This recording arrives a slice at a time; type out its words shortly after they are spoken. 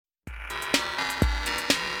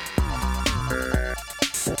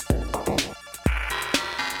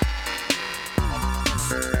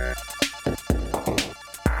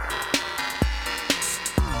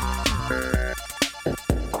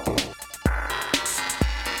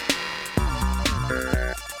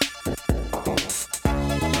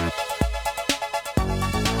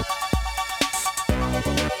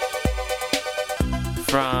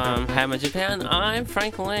Yokohama, Japan, I'm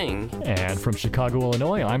Frank Lang. And from Chicago,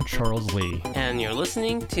 Illinois, I'm Charles Lee. And you're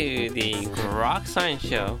listening to the Grok Science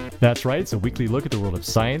Show. That's right, it's a weekly look at the world of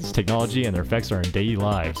science, technology, and their effects on our daily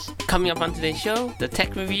lives. Coming up on today's show, the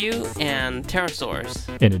Tech Review and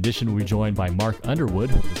Pterosaurs. In addition, we'll be joined by Mark Underwood,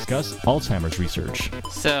 who will discuss Alzheimer's research.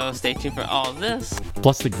 So stay tuned for all of this.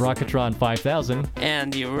 Plus the Grokatron 5000.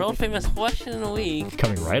 And the world-famous question of the week.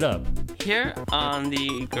 Coming right up. Here on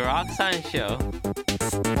the Grok Science Show.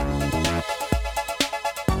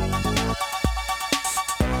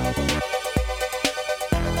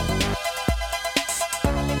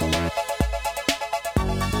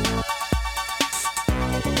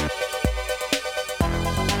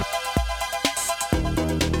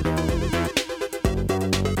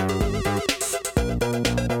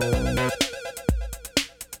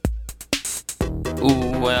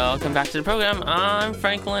 Welcome back to the program. I'm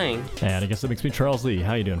Frank Lang. And I guess that makes me Charles Lee.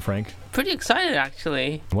 How you doing, Frank? Pretty excited,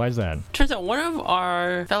 actually. Why is that? Turns out one of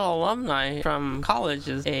our fellow alumni from college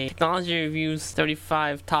is a Technology Review's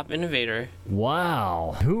 35 top innovator.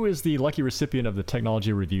 Wow. Who is the lucky recipient of the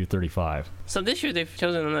Technology Review 35? So this year they've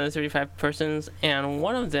chosen another 35 persons, and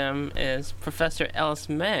one of them is Professor Alice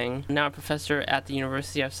Meng, now a professor at the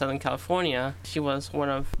University of Southern California. She was one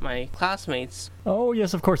of my classmates. Oh,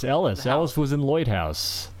 yes, of course, Alice. Alice was in Lloyd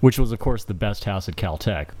House, which was, of course, the best house at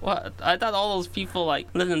Caltech. What? I thought all those people,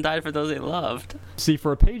 lived and died for those they loved. See,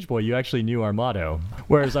 for a page boy, you actually knew our motto,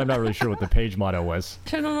 whereas I'm not really sure what the page motto was. I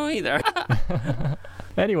don't know either.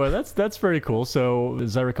 Anyway, that's very cool. So,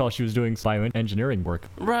 as I recall, she was doing bioengineering work.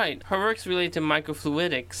 Right. Her work's related to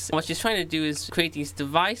microfluidics. What she's trying to do is create these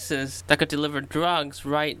devices that could deliver drugs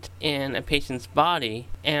right in a patient's body.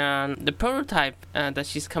 And the prototype that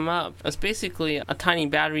she's come up is basically a tiny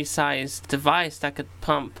battery-sized device that could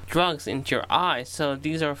pump drugs into your eye. So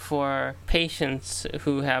these are for patients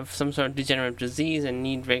who have some sort of degenerative disease and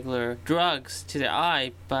need regular drugs to the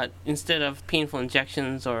eye. But instead of painful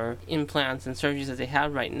injections or implants and surgeries that they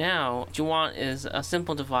have right now, what you want is a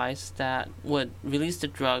simple device that would release the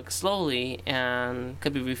drug slowly and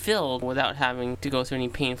could be refilled without having to go through any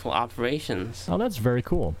painful operations. Oh, that's very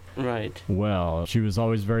cool. Right. Well, she was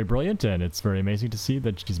always very brilliant, and it's very amazing to see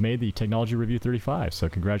that she's made the Technology Review 35, so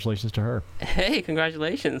congratulations to her. Hey,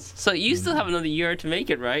 congratulations. So you still have another year to make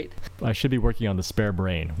it, right? I should be working on the spare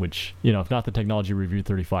brain, which, if not the Technology Review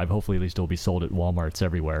 35, hopefully at least it'll be sold at Walmarts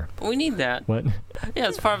everywhere. We need that. What? Yeah,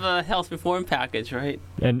 it's part of a health reform package, right?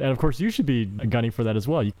 And of course, you should be gunning for that as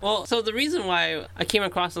well. Well, so the reason why I came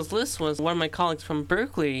across this list was one of my colleagues from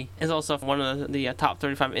Berkeley is also one of the top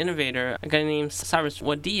 35 innovator, a guy named Cyrus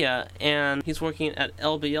Wadia, and he's working at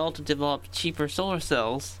LBL to develop cheaper solar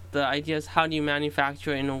cells. The idea is how do you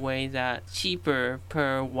manufacture in a way that's cheaper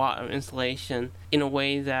per watt of installation, in a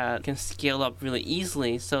way that can scale up really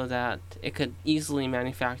easily so that it could easily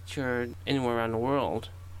manufacture anywhere around the world.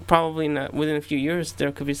 Probably within a few years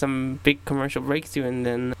there could be some big commercial breakthrough, and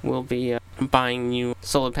then we'll be buying new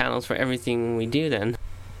solar panels for everything we do then.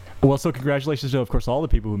 Well, so congratulations to, of course, all the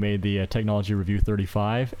people who made the Technology Review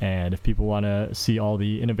 35, and if people want to see all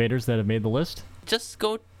the innovators that have made the list, just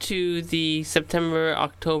go to the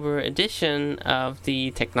September-October edition of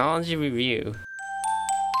the Technology Review.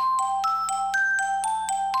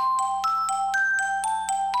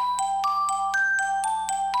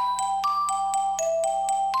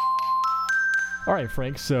 All right,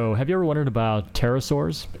 Frank, so have you ever wondered about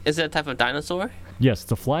pterosaurs? Is it a type of dinosaur? Yes,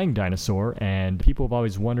 it's a flying dinosaur, and people have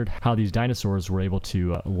always wondered how these dinosaurs were able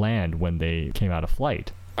to land when they came out of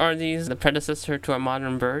flight. Are these the predecessor to our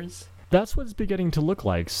modern birds? That's what it's beginning to look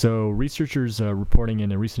like. So researchers reporting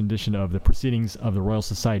in a recent edition of the Proceedings of the Royal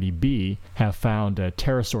Society B have found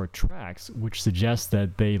pterosaur tracks, which suggests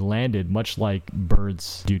that they landed much like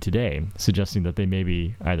birds do today, suggesting that they may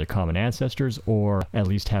be either common ancestors or at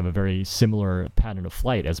least have a very similar pattern of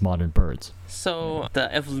flight as modern birds. So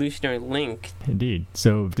the evolutionary link. Indeed.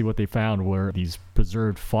 So what they found were these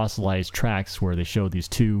preserved fossilized tracks where they showed these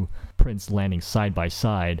two prints landing side by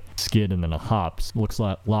side, skid and then a hop. Looks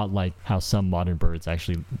a lot like how some modern birds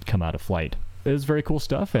actually come out of flight. It is very cool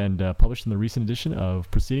stuff, and published in the recent edition of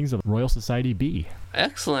Proceedings of Royal Society B.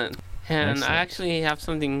 Excellent. And Excellent. I actually have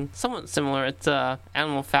something somewhat similar. It's an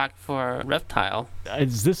animal fact for reptile.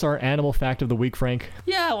 Is this our animal fact of the week, Frank?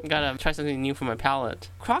 Yeah, I gotta try something new for my palate.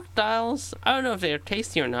 Crocodiles, I don't know if they're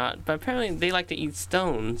tasty or not, but apparently they like to eat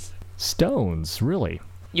stones. Stones, really?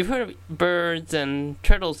 You've heard of birds and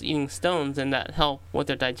turtles eating stones and that help with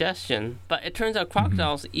their digestion. But it turns out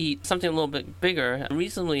crocodiles eat something a little bit bigger.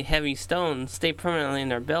 Reasonably heavy stones stay permanently in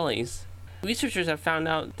their bellies. Researchers have found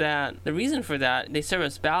out that the reason for that, they serve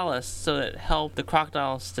as ballast so that it help the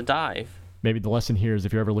crocodiles to dive. Maybe the lesson here is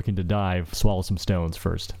if you're ever looking to dive, swallow some stones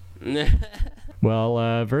first.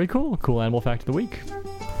 Well, very cool. Cool animal fact of the week.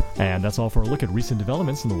 And that's all for a look at recent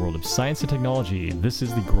developments in the world of science and technology. This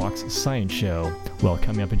is the Groks Science Show. Well,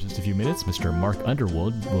 coming up in just a few minutes, Mr. Mark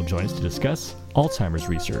Underwood will join us to discuss Alzheimer's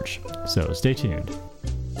research. So stay tuned.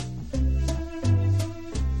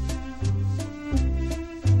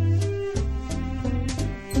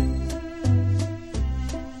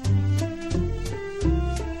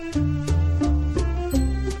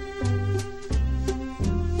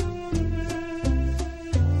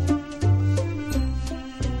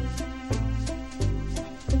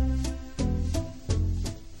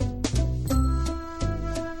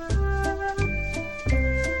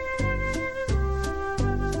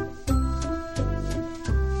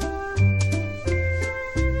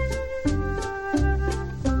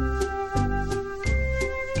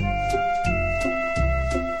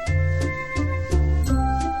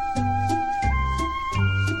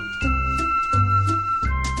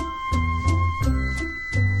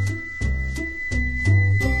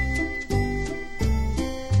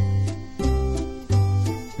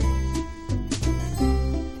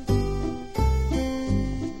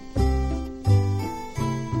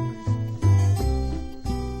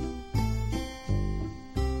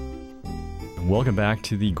 Welcome back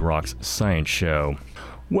to the Groks Science Show.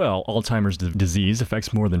 Well, Alzheimer's disease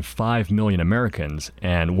affects more than 5 million Americans,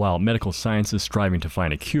 and while medical science is striving to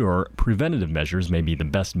find a cure, preventative measures may be the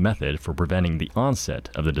best method for preventing the onset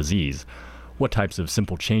of the disease. What types of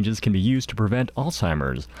simple changes can be used to prevent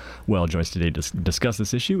Alzheimer's? Well, joining us today to discuss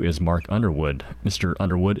this issue is Mark Underwood. Mr.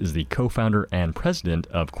 Underwood is the co-founder and president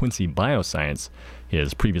of Quincy Bioscience.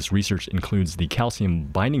 His previous research includes the calcium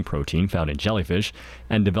binding protein found in jellyfish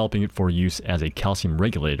and developing it for use as a calcium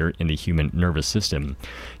regulator in the human nervous system.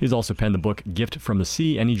 He's also penned the book Gift from the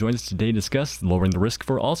Sea, and he joins us today to discuss lowering the risk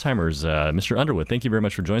for Alzheimer's. Mr. Underwood, thank you very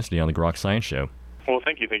much for joining us today on the Groks Science Show. Well,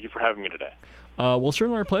 thank you. Thank you for having me today. Well,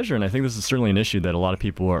 certainly our pleasure, and I think this is certainly an issue that a lot of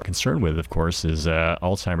people are concerned with, of course, is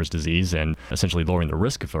Alzheimer's disease and essentially lowering the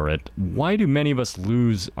risk for it. Why do many of us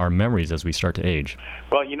lose our memories as we start to age?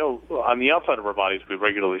 Well, on the outside of our bodies, we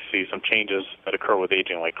regularly see some changes that occur with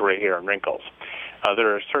aging, like gray hair and wrinkles.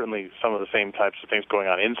 There are certainly some of the same types of things going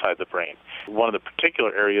on inside the brain. One of the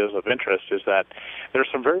particular areas of interest is that there are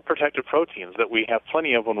some very protective proteins that we have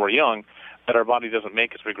plenty of when we're young that our body doesn't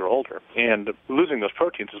make as we grow older. And losing those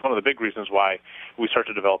proteins is one of the big reasons why we start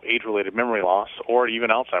to develop age-related memory loss or even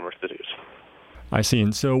Alzheimer's disease. I see.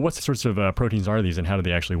 And so what sorts of proteins are these, and how do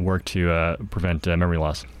they actually work to prevent memory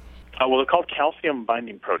loss? Well, they're called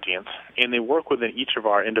calcium-binding proteins, and they work within each of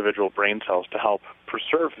our individual brain cells to help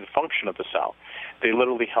preserve the function of the cell. They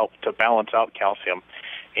literally help to balance out calcium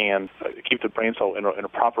and keep the brain cell in a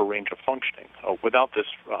proper range of functioning. Without this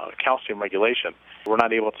calcium regulation, we're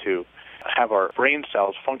not able to have our brain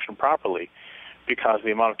cells function properly because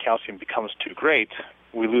the amount of calcium becomes too great.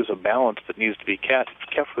 We lose a balance that needs to be kept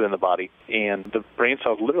within the body, and the brain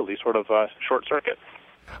cells literally sort of short circuit.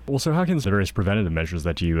 Well, so how can the various preventative measures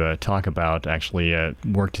that you talk about actually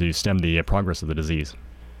work to stem the progress of the disease?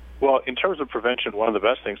 Well, in terms of prevention, one of the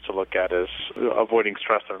best things to look at is avoiding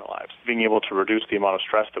stress in our lives. Being able to reduce the amount of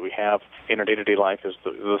stress that we have in our day-to-day life is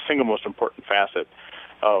the single most important facet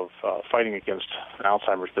of fighting against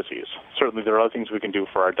Alzheimer's disease. Certainly there are other things we can do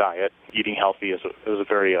for our diet. Eating healthy is a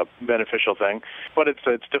very beneficial thing, but it's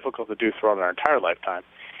difficult to do throughout our entire lifetime.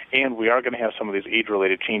 And we are going to have some of these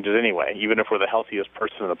age-related changes anyway. Even if we're the healthiest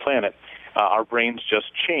person on the planet, our brains just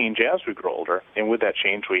change as we grow older, and with that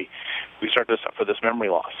change, we start to suffer this memory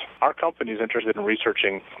loss. Our company is interested in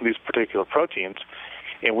researching these particular proteins,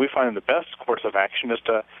 and we find the best course of action is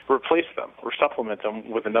to replace them or supplement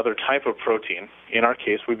them with another type of protein. In our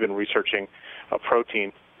case, we've been researching a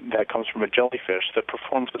protein that comes from a jellyfish that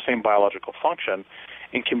performs the same biological function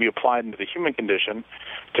and can be applied into the human condition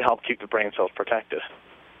to help keep the brain cells protected.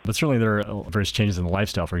 But certainly there are various changes in the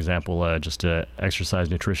lifestyle, for example, just exercise,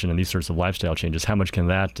 nutrition, and these sorts of lifestyle changes. How much can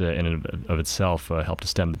that in and of itself help to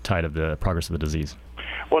stem the tide of the progress of the disease?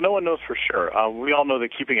 Well, no one knows for sure. We all know that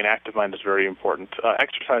keeping an active mind is very important.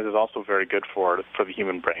 Exercise is also very good for the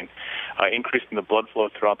human brain. Increasing the blood flow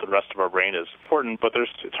throughout the rest of our brain is important, but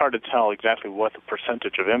it's hard to tell exactly what the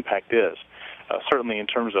percentage of impact is. Certainly in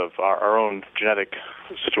terms of our own genetic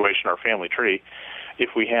situation, our family tree, if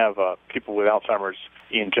we have people with Alzheimer's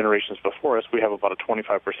in generations before us, we have about a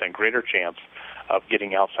 25% greater chance of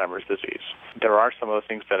getting Alzheimer's disease. There are some other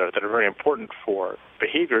things that are very important for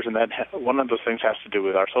behaviors, and that one of those things has to do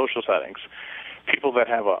with our social settings. People that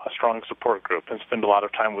have a strong support group and spend a lot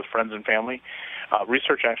of time with friends and family,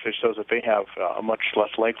 research actually shows that they have a much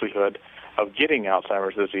less likelihood of getting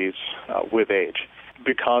Alzheimer's disease with age.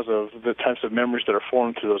 because of the types of memories that are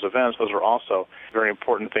formed through those events, those are also very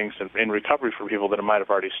important things in recovery for people that might have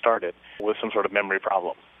already started with some sort of memory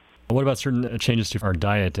problem. What about certain changes to our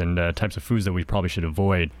diet and types of foods that we probably should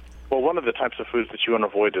avoid? Well, one of the types of foods that you want to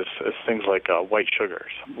avoid is things like white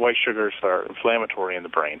sugars. White sugars are inflammatory in the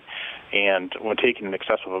brain, and when taken in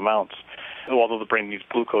excessive amounts, although the brain needs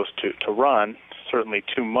glucose to run, certainly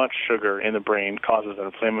too much sugar in the brain causes an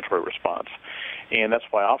inflammatory response. And that's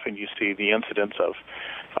why often you see the incidence of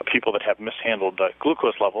people that have mishandled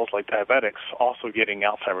glucose levels, like diabetics, also getting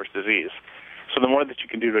Alzheimer's disease. So the more that you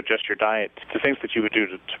can do to adjust your diet, the things that you would do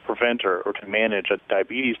to prevent or to manage a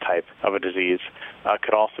diabetes type of a disease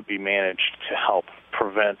could also be managed to help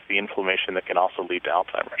prevent the inflammation that can also lead to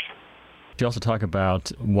Alzheimer's. You also talk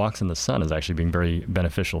about walks in the sun as actually being very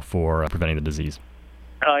beneficial for preventing the disease.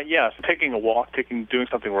 Yes, taking a walk, doing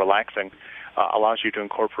something relaxing allows you to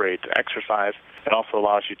incorporate exercise. It also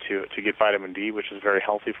allows you to get vitamin D, which is very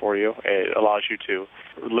healthy for you. It allows you to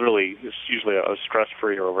literally, it's usually a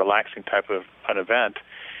stress-free or a relaxing type of an event.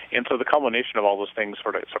 And so the culmination of all those things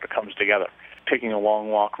sort of comes together. Taking a long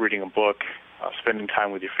walk, reading a book, spending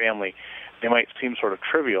time with your family, they might seem sort of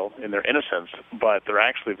trivial in their innocence, but they're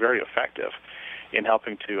actually very effective in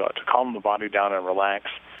helping to calm the body down and relax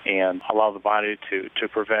and allow the body to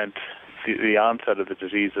prevent the onset of the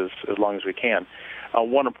disease as long as we can.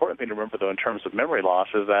 One important thing to remember, though, in terms of memory loss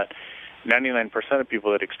is that 99% of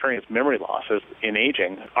people that experience memory loss in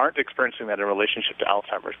aging aren't experiencing that in relationship to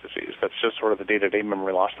Alzheimer's disease. That's just sort of the day-to-day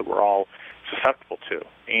memory loss that we're all susceptible to.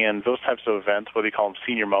 And those types of events, whether you call them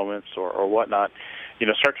senior moments or whatnot,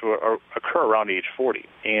 start to occur around age 40.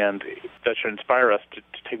 And that should inspire us to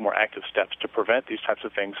take more active steps to prevent these types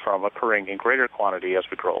of things from occurring in greater quantity as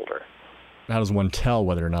we grow older. How does one tell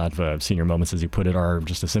whether or not senior moments, as you put it, are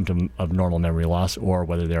just a symptom of normal memory loss or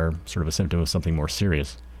whether they're sort of a symptom of something more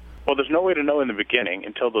serious? Well, there's no way to know in the beginning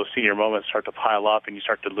until those senior moments start to pile up and you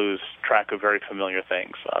start to lose track of very familiar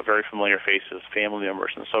things, very familiar faces, family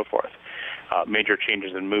members, and so forth. Major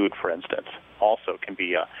changes in mood, for instance, also can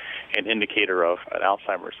be an indicator of an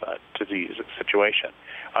Alzheimer's disease situation.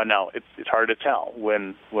 Now, it's hard to tell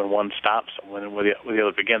when one stops and when the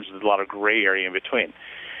other begins. There's a lot of gray area in between.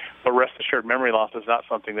 But rest assured, memory loss is not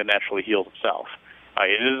something that naturally heals itself.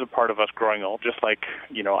 It is a part of us growing old, just like,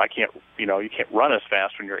 you can't run as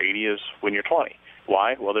fast when you're 80 as when you're 20.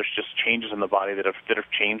 Why? Well, there's just changes in the body that have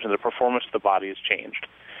changed, and the performance of the body has changed.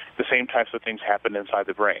 The same types of things happen inside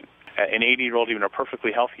the brain. An 80-year-old, even a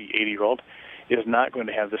perfectly healthy 80-year-old, is not going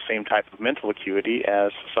to have the same type of mental acuity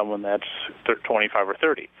as someone that's 25 or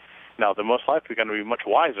 30. Now, they're most likely going to be much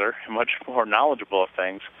wiser and much more knowledgeable of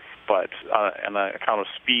things, but on account of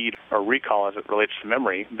speed or recall as it relates to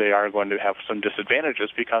memory, they are going to have some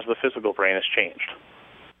disadvantages because the physical brain has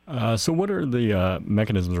changed. So what are the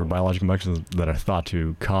mechanisms or biological mechanisms that are thought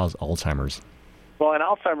to cause Alzheimer's? Well, in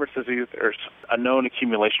Alzheimer's disease, there's a known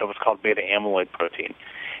accumulation of what's called beta-amyloid protein.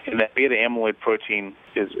 And that beta-amyloid protein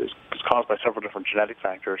is caused by several different genetic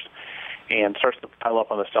factors and starts to pile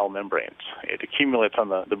up on the cell membranes. It accumulates on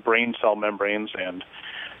the brain cell membranes and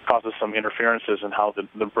causes some interferences in how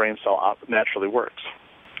the brain cell naturally works.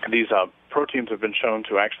 These proteins have been shown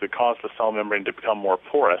to actually cause the cell membrane to become more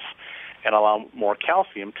porous and allow more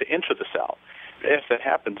calcium to enter the cell. If that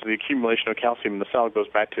happens, the accumulation of calcium in the cell goes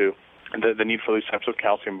back to the need for these types of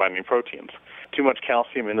calcium-binding proteins. Too much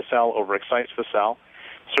calcium in the cell overexcites the cell.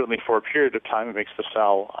 Certainly for a period of time, it makes the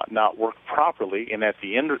cell not work properly, and at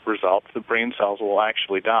the end result, the brain cells will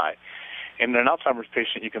actually die. And in an Alzheimer's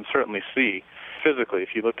patient, you can certainly see physically, if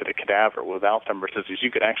you looked at a cadaver with Alzheimer's disease,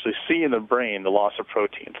 you could actually see in the brain the loss of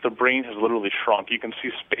proteins. The brain has literally shrunk. You can see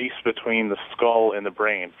space between the skull and the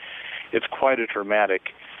brain. It's quite a dramatic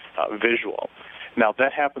visual. Now,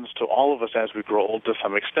 that happens to all of us as we grow old to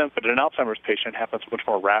some extent, but in an Alzheimer's patient, it happens much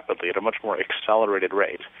more rapidly at a much more accelerated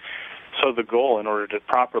rate. So the goal, in order to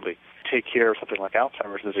properly take care of something like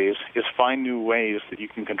Alzheimer's disease, is find new ways that you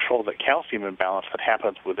can control the calcium imbalance that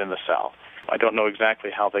happens within the cell. I don't know exactly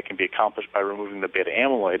how they can be accomplished by removing the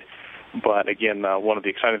beta-amyloid, but again, one of the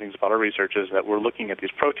exciting things about our research is that we're looking at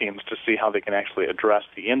these proteins to see how they can actually address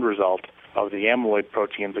the end result of the amyloid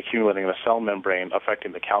proteins accumulating in the cell membrane,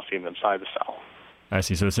 affecting the calcium inside the cell. I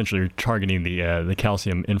see. So essentially, you're targeting the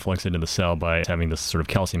calcium influx into the cell by having this sort of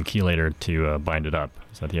calcium chelator to bind it up.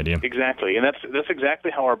 Is that the idea? Exactly, and that's exactly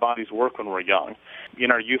how our bodies work when we're young. In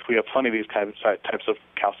our youth, we have plenty of these types of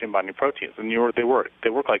calcium-binding proteins, and they work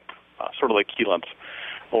like sort of like chelants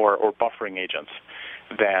or buffering agents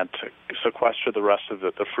that sequester the rest of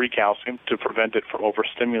the free calcium to prevent it from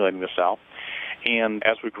overstimulating the cell. And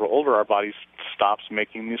as we grow older, our body stops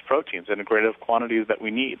making these proteins in a greater quantity that we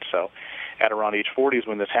need. So at around age 40 is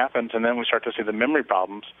when this happens, and then we start to see the memory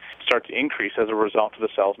problems start to increase as a result of the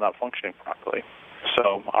cells not functioning properly.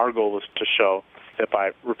 So our goal is to show that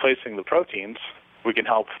by replacing the proteins, we can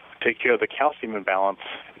help take care of the calcium imbalance,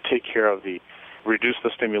 take care of reduce the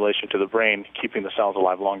stimulation to the brain, keeping the cells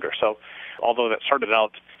alive longer. So although that started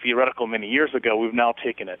out theoretical many years ago, we've now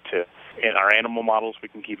taken it to, in our animal models, we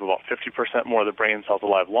can keep about 50% more of the brain cells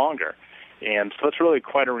alive longer. And so it's really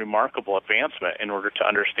quite a remarkable advancement in order to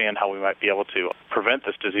understand how we might be able to prevent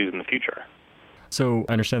this disease in the future. So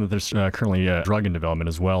I understand that there's currently a drug in development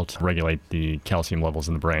as well to regulate the calcium levels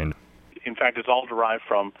in the brain. In fact, it's all derived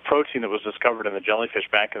from protein that was discovered in the jellyfish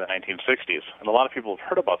back in the 1960s. And a lot of people have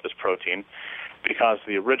heard about this protein because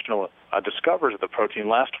the original discoverers of the protein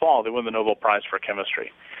last fall, they won the Nobel Prize for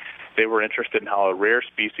Chemistry. They were interested in how a rare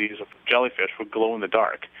species of jellyfish would glow in the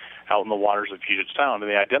dark out in the waters of Puget Sound,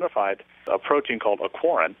 and they identified a protein called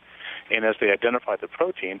aquarin. And as they identified the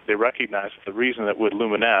protein, they recognized that the reason it would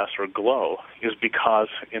luminesce or glow is because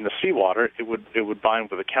in the seawater it would bind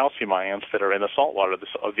with the calcium ions that are in the salt water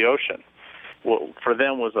of the ocean. Well, for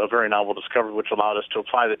them was a very novel discovery, which allowed us to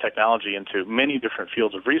apply the technology into many different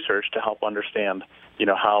fields of research to help understand,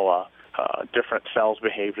 how different cells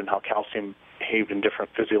behaved and how calcium behaved in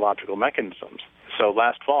different physiological mechanisms. So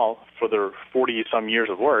last fall, for their 40-some years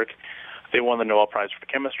of work, they won the Nobel Prize for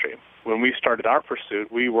Chemistry. When we started our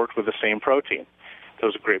pursuit, we worked with the same protein. There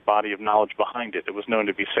was a great body of knowledge behind it. It was known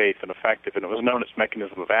to be safe and effective, and it was known its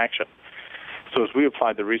mechanism of action. So as we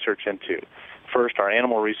applied the research into first our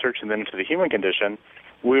animal research and then into the human condition,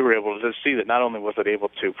 we were able to see that not only was it able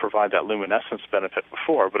to provide that luminescence benefit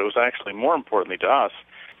before, but it was actually, more importantly to us,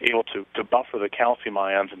 able to buffer the calcium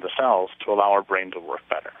ions in the cells to allow our brain to work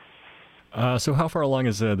better. So how far along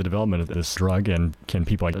is the development of this drug, and can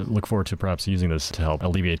people look forward to perhaps using this to help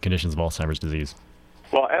alleviate conditions of Alzheimer's disease?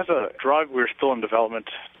 Well, as a drug, we're still in development,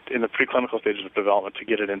 in the preclinical stages of development to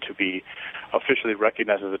get it into be officially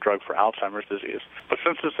recognized as a drug for Alzheimer's disease. But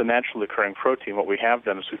since it's a naturally occurring protein, what we have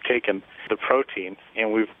done is we've taken the protein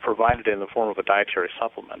and we've provided it in the form of a dietary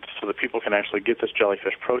supplement so that people can actually get this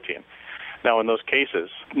jellyfish protein. Now, in those cases,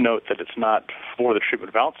 note that it's not for the treatment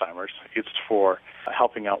of Alzheimer's. It's for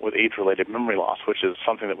helping out with age-related memory loss, which is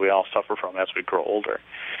something that we all suffer from as we grow older.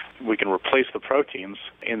 We can replace the proteins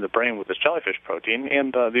in the brain with this jellyfish protein,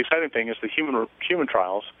 and the exciting thing is the human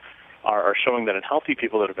trials are showing that in healthy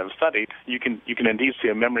people that have been studied, you can indeed see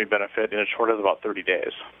a memory benefit in as short as about 30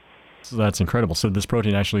 days. So that's incredible. So this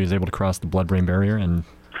protein actually is able to cross the blood-brain barrier and...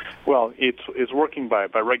 Well, it's working by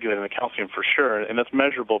regulating the calcium for sure, and it's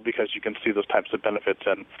measurable because you can see those types of benefits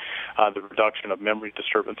and the reduction of memory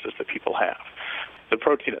disturbances that people have. The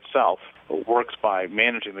protein itself works by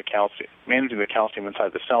managing the calcium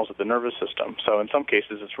inside the cells of the nervous system. So in some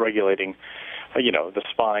cases, it's regulating, the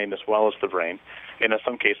spine as well as the brain. And in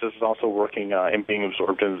some cases, it's also working and being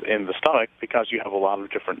absorbed in the stomach because you have a lot of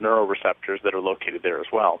different neuroreceptors that are located there as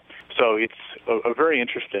well. So it's a very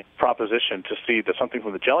interesting proposition to see that something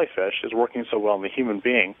from the jellyfish is working so well in the human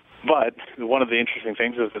being. But one of the interesting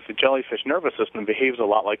things is that the jellyfish nervous system behaves a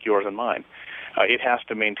lot like yours and mine. It has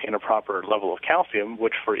to maintain a proper level of calcium,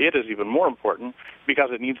 which for it is even more important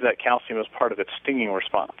because it needs that calcium as part of its stinging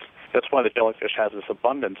response. That's why the jellyfish has this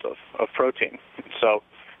abundance of protein. So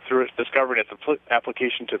through its discovery and its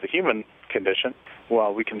application to the human condition,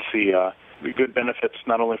 well, we can see good benefits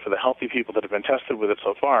not only for the healthy people that have been tested with it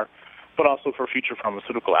so far, but also for future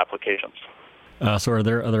pharmaceutical applications. So are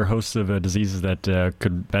there other hosts of diseases that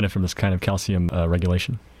could benefit from this kind of calcium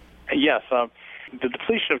regulation? Yes. The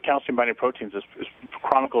depletion of calcium-binding proteins is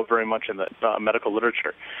chronicled very much in the medical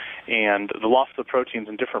literature. And the loss of the proteins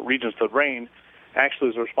in different regions of the brain actually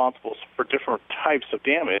is responsible for different types of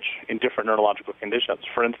damage in different neurological conditions.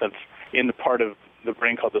 For instance, in the part of the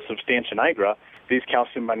brain called the substantia nigra, these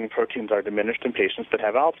calcium-binding proteins are diminished in patients that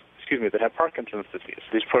have Parkinson's disease.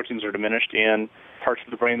 These proteins are diminished in parts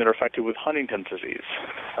of the brain that are affected with Huntington's disease.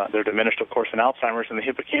 They're diminished, of course, in Alzheimer's and the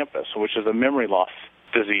hippocampus, which is a memory loss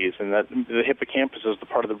disease, and that the hippocampus is the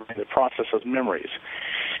part of the brain that processes memories.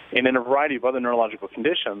 And in a variety of other neurological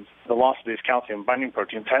conditions, the loss of these calcium-binding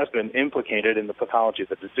proteins has been implicated in the pathology of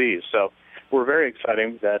the disease. So we're very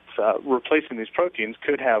excited that replacing these proteins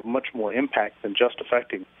could have much more impact than just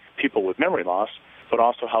affecting people with memory loss, but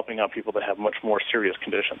also helping out people that have much more serious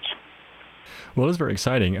conditions. Well, it is very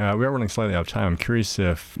exciting. We are running slightly out of time. I'm curious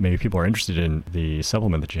if maybe people are interested in the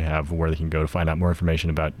supplement that you have, where they can go to find out more information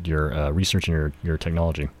about your research and your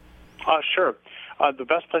technology. Sure. The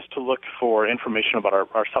best place to look for information about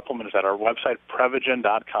our supplement is at our website,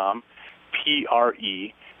 Prevagen.com,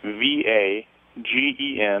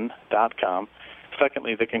 Prevagen.com.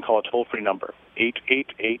 Secondly, they can call a toll-free number,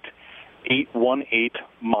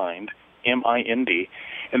 888-818-MIND, M-I-N-D,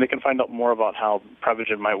 and they can find out more about how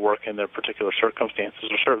Prevagen might work in their particular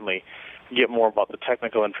circumstances, or certainly get more about the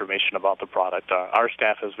technical information about the product. Our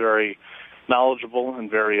staff is very knowledgeable and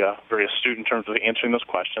very astute in terms of answering those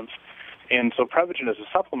questions. And so Prevagen as a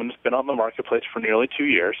supplement has been on the marketplace for nearly 2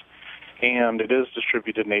 years, and it is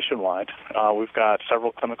distributed nationwide. We've got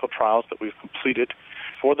several clinical trials that we've completed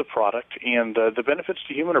for the product, and the benefits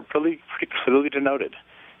to human are pretty clearly denoted.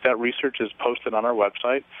 That research is posted on our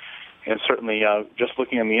website, and certainly just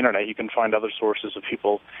looking on the internet, you can find other sources of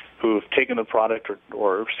people who have taken the product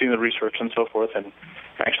or seen the research and so forth, and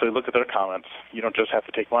actually look at their comments. You don't just have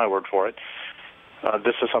to take my word for it.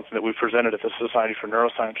 This is something that we've presented at the Society for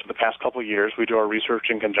Neuroscience for the past couple of years. We do our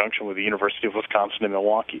research in conjunction with the University of Wisconsin in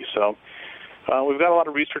Milwaukee. So we've got a lot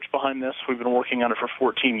of research behind this. We've been working on it for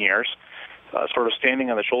 14 years, sort of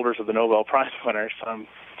standing on the shoulders of the Nobel Prize winners.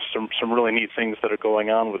 Some really neat things that are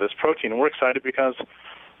going on with this protein. And we're excited because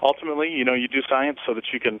ultimately, you do science so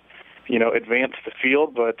that you can, advance the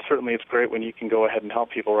field, but certainly it's great when you can go ahead and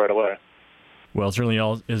help people right away. Well, it certainly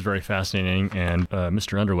all is very fascinating. And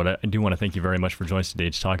Mr. Underwood, I do want to thank you very much for joining us today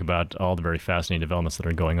to talk about all the very fascinating developments that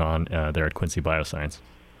are going on there at Quincy Bioscience.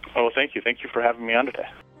 Oh, thank you. Thank you for having me on today.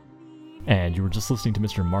 And you were just listening to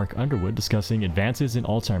Mr. Mark Underwood discussing advances in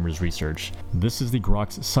Alzheimer's research. This is the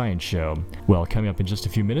Grok's Science Show. Well, coming up in just a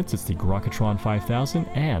few minutes, it's the Grokatron 5000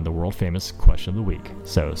 and the world-famous Question of the Week.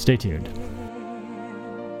 So stay tuned.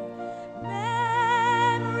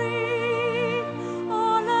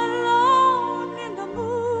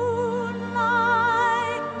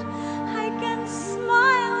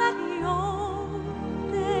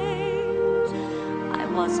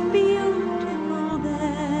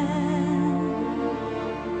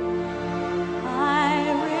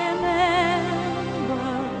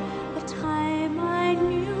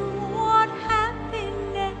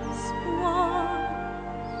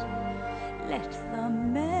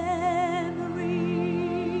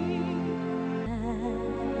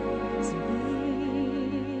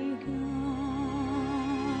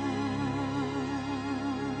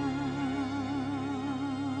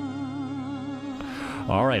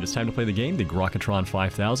 All right, it's time to play the game, the Grokatron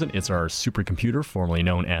 5000. It's our supercomputer, formerly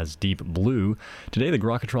known as Deep Blue. Today, the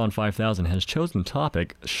Grokatron 5000 has chosen the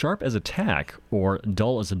topic, sharp as a tack or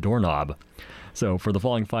dull as a doorknob. So for the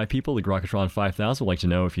following 5 people, the Grokatron 5000 would like to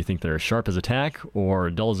know if you think they're sharp as a tack or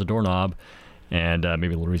dull as a doorknob, and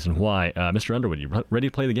maybe a little reason why. Mr. Underwood, you ready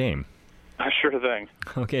to play the game? Sure thing.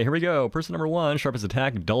 Okay, here we go. Person number 1, sharp as a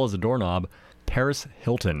tack, dull as a doorknob, Paris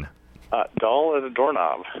Hilton. Dull as a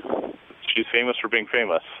doorknob. She's famous for being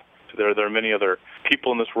famous. There are many other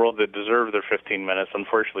people in this world that deserve their 15 minutes.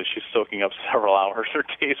 Unfortunately, she's soaking up several hours or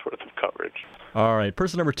days' worth of coverage. All right,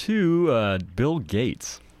 person number 2, Bill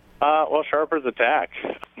Gates. Well, sharp as a tack.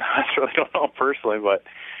 I really don't know him personally, but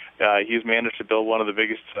he's managed to build one of the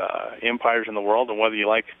biggest empires in the world, and whether you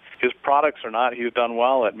like his products or not, he's done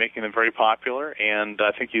well at making them very popular, and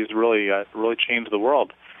I think he's really changed the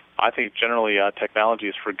world. I think generally technology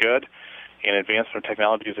is for good, and advancement of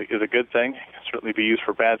technology is a good thing. It can certainly be used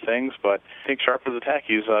for bad things, but I think sharp as a tack,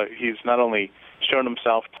 he's not only shown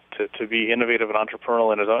himself to be innovative and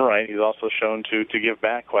entrepreneurial in his own right, he's also shown to give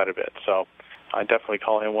back quite a bit. So I definitely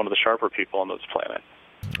call him one of the sharper people on this planet.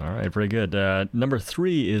 All right, very good. Number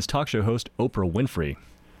 3 is talk show host Oprah Winfrey.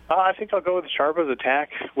 I think I'll go with sharp as a tack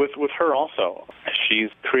with her also. She's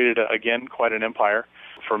created, again, quite an empire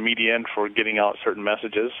for media and for getting out certain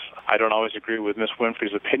messages. I don't always agree with Miss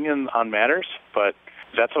Winfrey's opinion on matters, but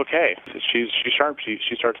that's okay. She's sharp. She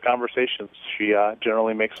starts conversations. She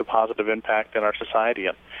generally makes a positive impact in our society,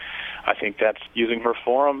 and I think that's using her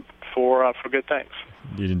forum for good things.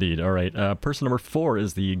 Indeed. All right. Person number 4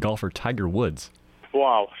 is the golfer Tiger Woods.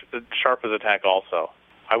 Wow, sharp as a tack also.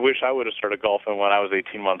 I wish I would have started golfing when I was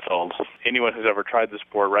 18 months old. Anyone who's ever tried the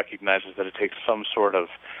sport recognizes that it takes some sort of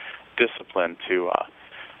discipline to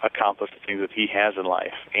accomplish the things that he has in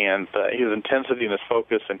life. And his intensity and his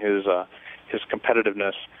focus and his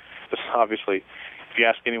competitiveness, obviously, if you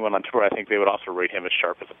ask anyone on tour, I think they would also rate him as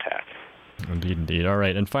sharp as a tack. Indeed. All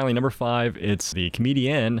right. And finally, number 5, it's the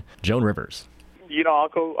comedian Joan Rivers. I'll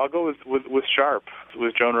go with sharp,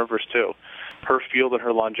 with Joan Rivers too. Her field and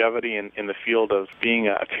her longevity in the field of being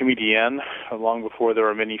a comedian, long before there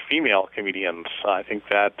were many female comedians. I think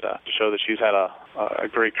that to show that she's had a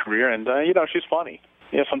great career, and she's funny.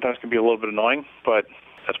 Yeah, sometimes can be a little bit annoying, but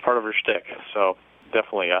that's part of her shtick. So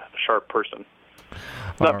definitely a sharp person.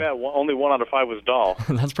 Not bad. Only 1 out of 5 was dull.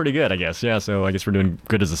 That's pretty good, I guess. Yeah, so I guess we're doing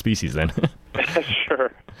good as a species then.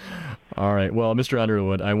 Sure. All right. Well, Mr.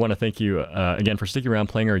 Underwood, I want to thank you again for sticking around,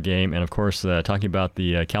 playing our game, and of course talking about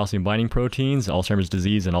the calcium binding proteins, Alzheimer's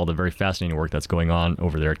disease, and all the very fascinating work that's going on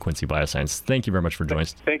over there at Quincy Bioscience. Thank you very much for joining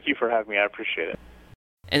us. Thank you for having me. I appreciate it.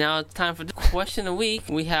 And now it's time for the question of the week.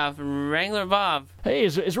 We have Wrangler Bob. Hey,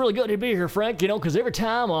 it's really good to be here, Frank, because every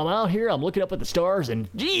time I'm out here, I'm looking up at the stars, and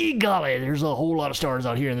gee golly, there's a whole lot of stars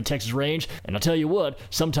out here in the Texas range. And I'll tell you what,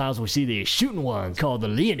 sometimes we see these shooting ones called the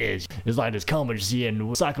Leonids. It's like this comet you see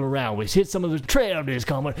and cycle around. We hit some of the trail of this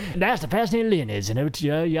comet, and that's the fascinating Leonids. And every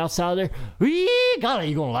you outside there, gee golly,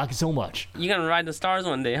 you're going to like it so much. You're going to ride the stars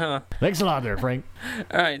one day, huh? Thanks a lot there, Frank.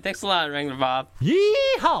 All right, thanks a lot, Wrangler Bob.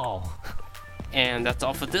 Yeehaw! And that's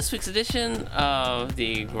all for this week's edition of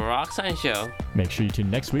the Grok Science Show. Make sure you tune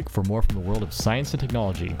next week for more from the world of science and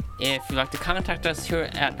technology. If you'd like to contact us here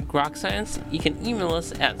at Grok Science, you can email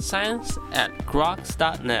us at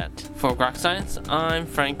science@groks.net. For Grok Science, I'm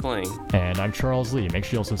Frank Ling. And I'm Charles Lee. Make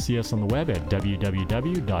sure you also see us on the web at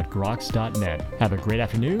www.groks.net. Have a great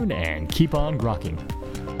afternoon and keep on grokking.